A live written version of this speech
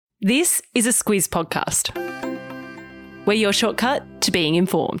This is a Squiz podcast. We're your shortcut to being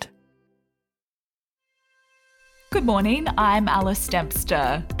informed. Good morning, I'm Alice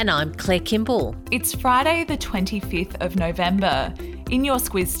Dempster. And I'm Claire Kimball. It's Friday the 25th of November. In your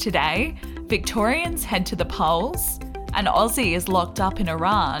Squiz today, Victorians head to the polls, an Aussie is locked up in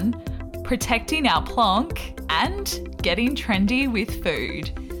Iran, protecting our plonk, and getting trendy with food.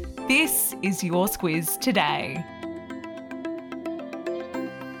 This is your Squiz today.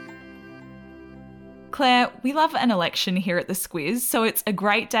 Claire, we love an election here at the Squiz, so it's a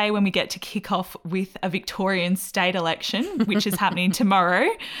great day when we get to kick off with a Victorian state election, which is happening tomorrow.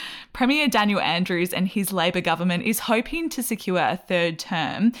 Premier Daniel Andrews and his Labor government is hoping to secure a third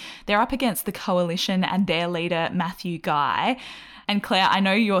term. They're up against the Coalition and their leader, Matthew Guy. And Claire, I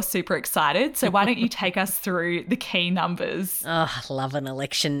know you're super excited, so why don't you take us through the key numbers? Oh, I love an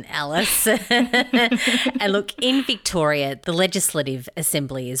election, Alice. And look, in Victoria, the Legislative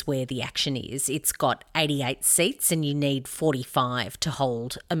Assembly is where the action is. It's got 88 seats and you need 45 to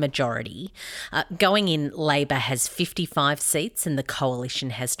hold a majority. Going in, Labor has 55 seats and the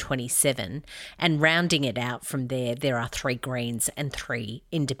Coalition has 27. And rounding it out from there, there are 3 Greens and 3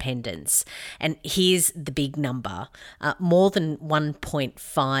 Independents. And here's the big number. More than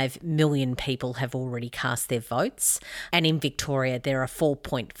 1.5 million people have already cast their votes. And in Victoria, there are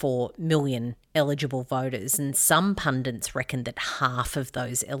 4.4 million eligible voters, and some pundits reckon that half of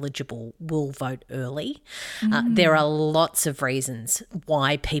those eligible will vote early. There are lots of reasons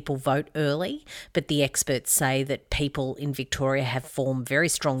why people vote early, but the experts say that people in Victoria have formed very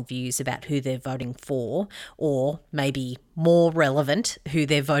strong views about who they're voting for, or maybe more relevant, who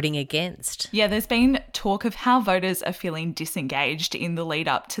they're voting against. Yeah, there's been talk of how voters are feeling disengaged in the lead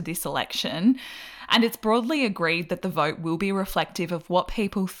up to this election. And it's broadly agreed that the vote will be reflective of what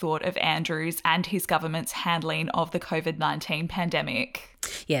people thought of Andrews and his government's handling of the COVID-19 pandemic.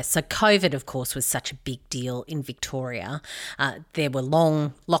 Yeah, so COVID, of course, was such a big deal in Victoria. There were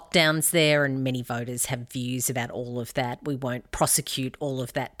long lockdowns there and many voters have views about all of that. We won't prosecute all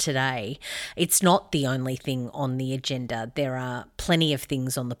of that today. It's not the only thing on the agenda. There are plenty of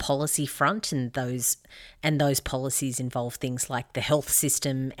things on the policy front, and those policies involve things like the health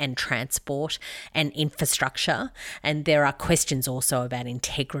system and transport and infrastructure. And there are questions also about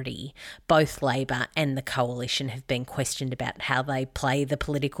integrity. Both Labor and the Coalition have been questioned about how they play the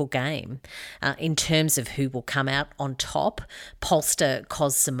political game. In terms of who will come out on top, pollster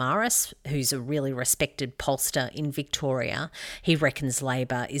Kos Samaras, who's a really respected pollster in Victoria, he reckons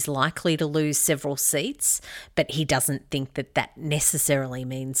Labor is likely to lose several seats, but he doesn't think that that necessarily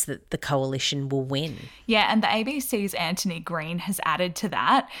means that the Coalition will win. Yeah, and the ABC's Anthony Green has added to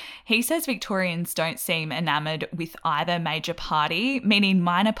that. He says Victorians don't seem enamoured with either major party, meaning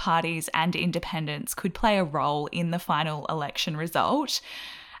minor parties and independents could play a role in the final election result.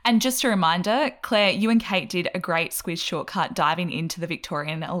 And just a reminder, Claire, you and Kate did a great Squiz shortcut diving into the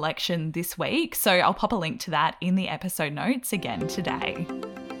Victorian election this week, so I'll pop a link to that in the episode notes again today.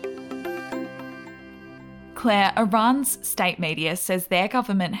 Claire, Iran's state media says their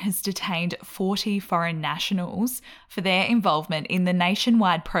government has detained 40 foreign nationals for their involvement in the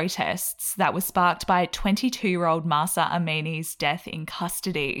nationwide protests that were sparked by 22-year-old Mahsa Amini's death in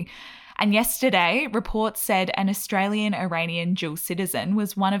custody. And yesterday, reports said an Australian-Iranian dual citizen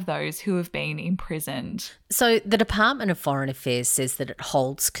was one of those who have been imprisoned. So the Department of Foreign Affairs says that it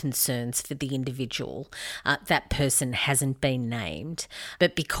holds concerns for the individual. That person hasn't been named.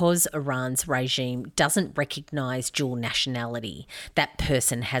 But because Iran's regime doesn't recognise dual nationality, that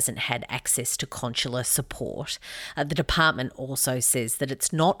person hasn't had access to consular support. The department also says that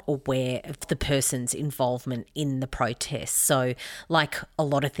it's not aware of the person's involvement in the protests. So like a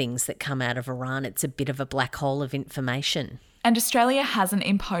lot of things that come out of Iran, it's a bit of a black hole of information. And Australia hasn't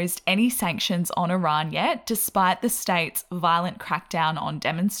imposed any sanctions on Iran yet, despite the state's violent crackdown on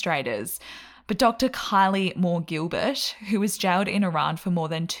demonstrators. But Dr. Kylie Moore-Gilbert, who was jailed in Iran for more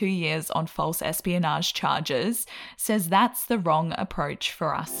than 2 years on false espionage charges, says that's the wrong approach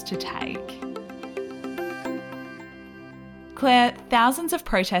for us to take. Claire, thousands of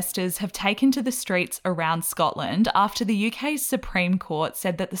protesters have taken to the streets around Scotland after the UK's Supreme Court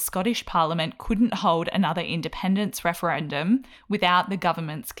said that the Scottish Parliament couldn't hold another independence referendum without the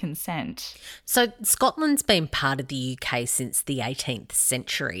government's consent. So Scotland's been part of the UK since the 18th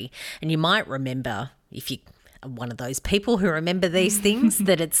century, and you might remember, if you one of those people who remember these things,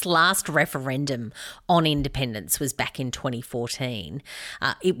 that its last referendum on independence was back in 2014.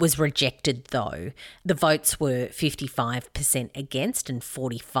 It was rejected, though. The votes were 55% against and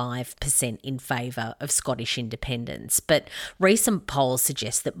 45% in favour of Scottish independence. But recent polls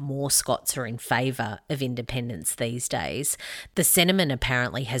suggest that more Scots are in favour of independence these days. The sentiment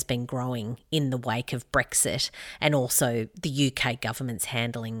apparently has been growing in the wake of Brexit and also the UK government's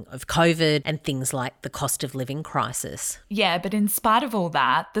handling of COVID and things like the cost of living crisis. Yeah, but in spite of all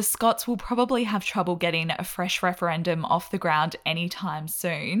that, the Scots will probably have trouble getting a fresh referendum off the ground anytime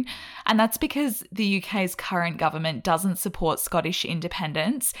soon. And that's because the UK's current government doesn't support Scottish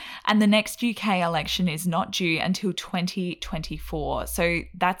independence, and the next UK election is not due until 2024. So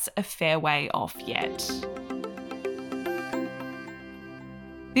that's a fair way off yet.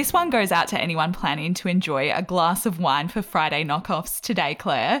 This one goes out to anyone planning to enjoy a glass of wine for Friday knockoffs today,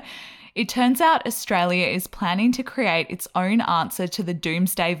 Claire. It turns out Australia is planning to create its own answer to the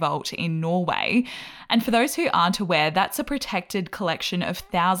Doomsday Vault in Norway. And for those who aren't aware, that's a protected collection of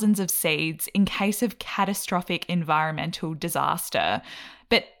thousands of seeds in case of catastrophic environmental disaster.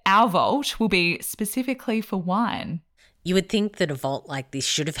 But our vault will be specifically for wine. You would think that a vault like this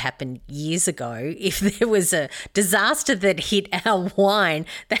should have happened years ago. If there was a disaster that hit our wine,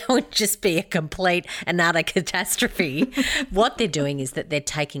 that would just be a complete and utter catastrophe. What they're doing is that they're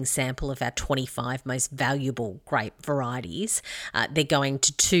taking sample of our 25 most valuable grape varieties. They're going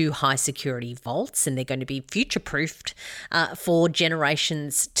to 2 high security vaults, and they're going to be future-proofed for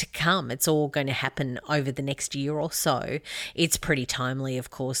generations to come. It's all going to happen over the next year or so. It's pretty timely, of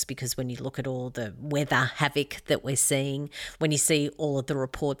course, because when you look at all the weather havoc that we're seeing, when you see all of the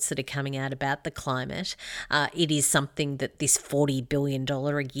reports that are coming out about the climate, it is something that this $40 billion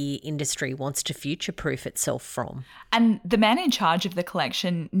a year industry wants to future-proof itself from. And the man in charge of the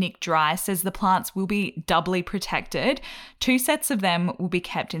collection, Nick Dry, says the plants will be doubly protected. 2 sets of them will be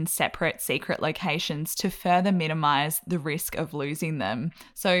kept in separate secret locations to further minimise the risk of losing them.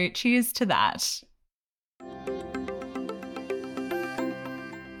 So cheers to that.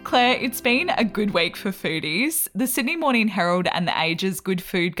 Claire, it's been a good week for foodies. The Sydney Morning Herald and the Age's Good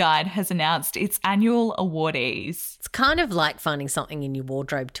Food Guide has announced its annual awardees. It's kind of like finding something in your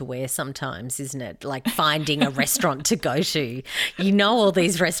wardrobe to wear sometimes, isn't it? Like finding a restaurant to go to. You know all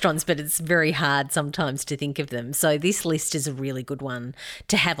these restaurants, but it's very hard sometimes to think of them. So this list is a really good one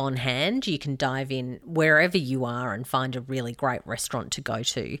to have on hand. You can dive in wherever you are and find a really great restaurant to go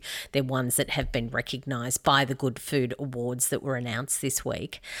to. They're ones that have been recognised by the Good Food Awards that were announced this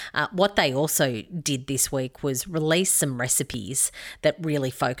week. What they also did this week was release some recipes that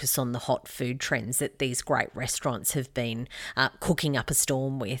really focus on the hot food trends that these great restaurants have been cooking up a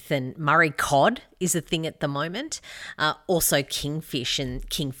storm with. And Murray cod is a thing at the moment. Also kingfish and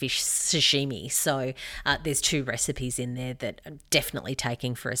kingfish sashimi. So there's 2 recipes in there that are definitely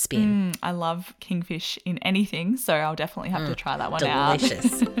taking for a spin. I love kingfish in anything, so I'll definitely have to try that one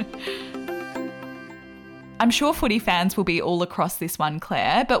delicious. out. I'm sure footy fans will be all across this one,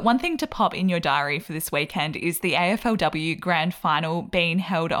 Claire, but one thing to pop in your diary for this weekend is the AFLW Grand Final being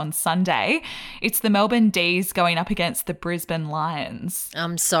held on Sunday. It's the Melbourne D's going up against the Brisbane Lions.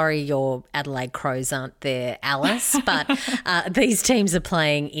 I'm sorry your Adelaide Crows aren't there, Alice, but these teams are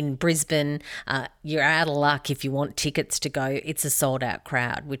playing in Brisbane. You're out of luck if you want tickets to go. It's a sold-out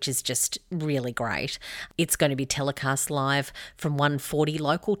crowd, which is just really great. It's going to be telecast live from 1:40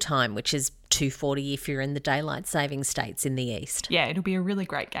 local time, which is 2:40 if you're in the daylight saving states in the east. Yeah, it'll be a really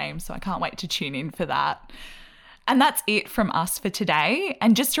great game, so I can't wait to tune in for that. And that's it from us for today.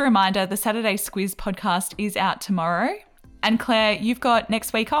 And just a reminder, the Saturday Squiz podcast is out tomorrow. And Claire, you've got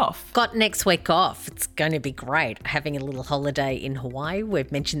next week off. Got next week off. It's going to be great. Having a little holiday in Hawaii.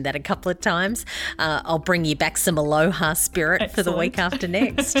 We've mentioned that a couple of times. I'll bring you back some aloha spirit Excellent. For the week after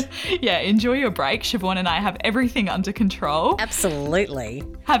next. Yeah, enjoy your break. Siobhan and I have everything under control. Absolutely.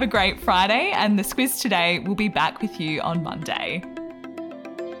 Have a great Friday, and the Squiz today will be back with you on Monday.